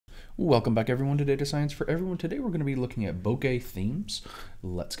Welcome back everyone to Data Science for Everyone. Today we're going to be looking at bokeh themes.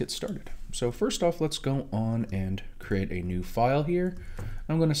 Let's get started. So first off, let's go on and create a new file here.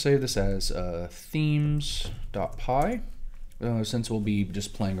 I'm going to save this as themes.py since we'll be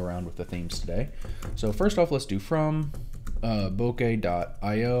just playing around with the themes today. So first off, let's do from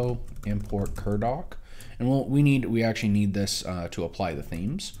bokeh.io import curdoc, and we actually need this to apply the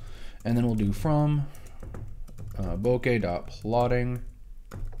themes. And then we'll do from bokeh.plotting.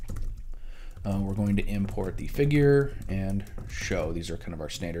 We're going to import the figure and show. These are kind of our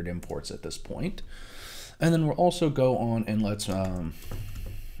standard imports at this point. And then we'll also go on and let's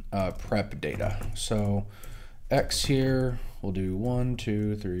prep data. So X here, we'll do 1,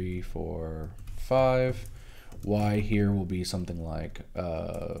 2, 3, 4, 5. Y here will be something like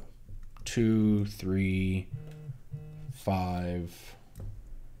 2, 3, 5,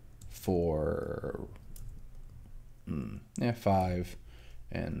 4, 5,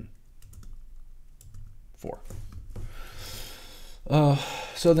 and 4.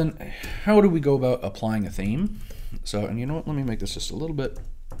 So then how do we go about applying a theme? So, and you know what, let me make this just a little bit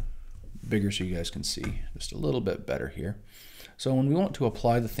bigger so you guys can see just a little bit better here. So when we want to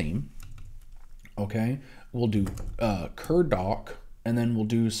apply the theme, okay, we'll do curdoc, and then we'll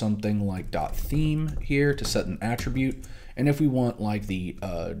do something like .theme here to set an attribute. And if we want like the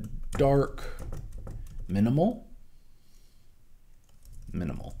dark minimal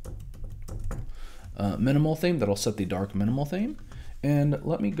theme, that'll set the dark minimal theme. And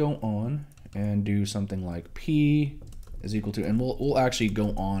let me go on and do something like p is equal to, and we'll actually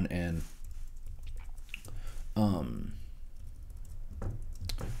go on and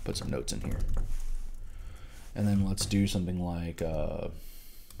put some notes in here. And then let's do something like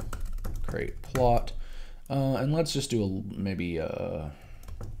create plot, and let's just do maybe a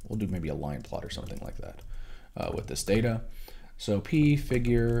line plot or something like that with this data. So p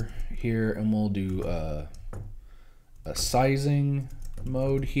figure here, and we'll do a sizing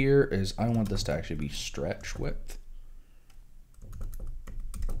mode here is I want this to actually be stretch width.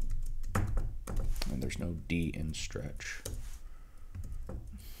 And there's no D in stretch.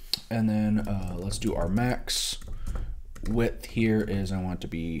 And then let's do our max width here is I want it to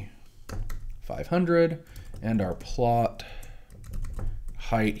be 500, and our plot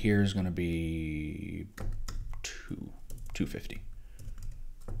height here is going to be 250.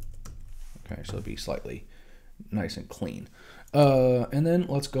 Okay, so it'll be slightly nice and clean. And then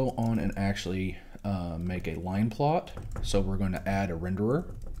let's go on and actually make a line plot. So we're going to add a renderer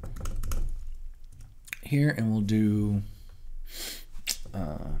here, and we'll do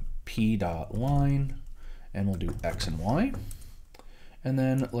p.line, and we'll do x and y. And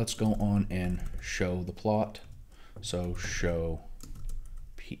then let's go on and show the plot. So show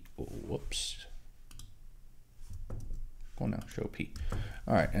p, whoops. Oh no, show p.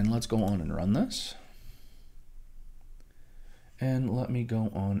 All right, and let's go on and run this. And let me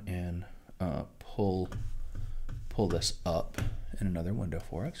go on and pull this up in another window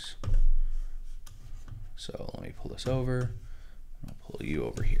for us. So let me pull this over. I'll pull you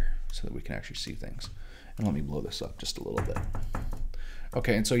over here so that we can actually see things. And let me blow this up just a little bit.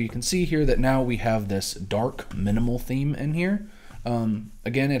 Okay, and so you can see here that now we have this dark minimal theme in here.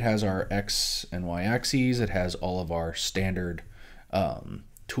 Again, it has our X and Y axes. It has all of our standard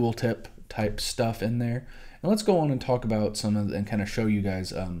tooltip type stuff in there. And let's go on and talk about some of and kind of show you guys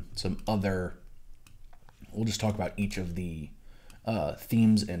some other. We'll just talk about each of the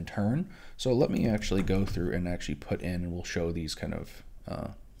themes in turn. So let me actually go through and actually put in, and we'll show these kind of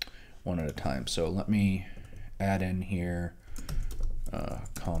one at a time. So let me add in here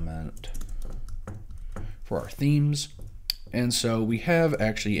comment for our themes. And so we have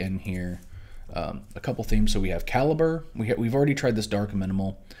actually in here a couple themes. So we have caliber. We've already tried this dark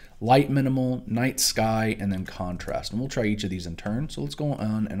minimal, light minimal, night sky, and then contrast. And we'll try each of these in turn. So let's go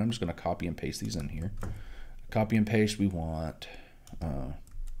on, and I'm just going to copy and paste these in here. Copy and paste. We want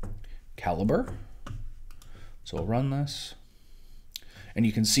caliber. So we'll run this. And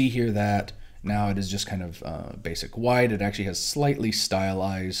you can see here that now it is just kind of basic white. It actually has slightly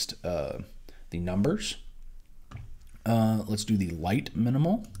stylized the numbers. Let's do the light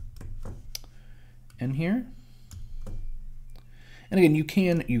minimal in here. And again, you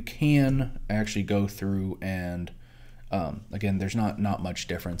can actually go through and again, there's not much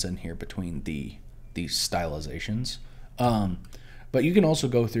difference in here between these stylizations. But you can also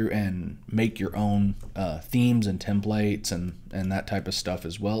go through and make your own themes and templates and that type of stuff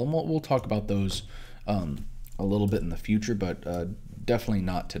as well. And we'll talk about those a little bit in the future, but definitely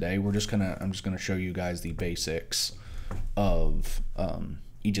not today. I'm just gonna show you guys the basics of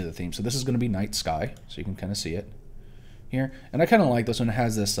each of the themes. So this is going to be night sky, so you can kind of see it here. And I kind of like this one. It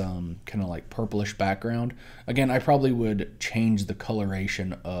has this kind of like purplish background. Again, I probably would change the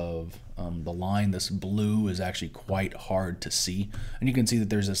coloration of the line. This blue is actually quite hard to see. And you can see that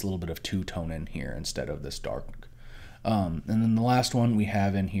there's this little bit of two-tone in here instead of this dark. And then the last one we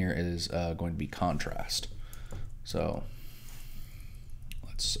have in here is going to be contrast. So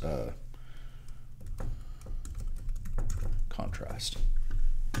let's contrast.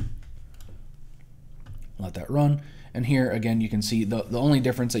 Let that run. And here again you can see the only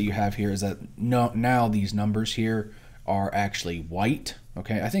difference that you have here is that now these numbers here are actually white.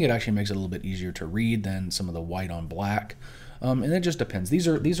 Okay, I think it actually makes it a little bit easier to read than some of the white on black. And it just depends. These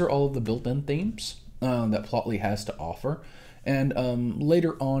are all of the built-in themes that Plotly has to offer. And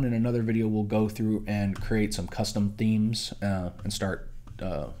later on in another video we'll go through and create some custom themes and start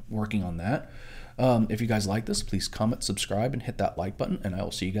working on that. If you guys like this, please comment, subscribe, and hit that like button, and I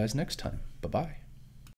will see you guys next time. Bye-bye.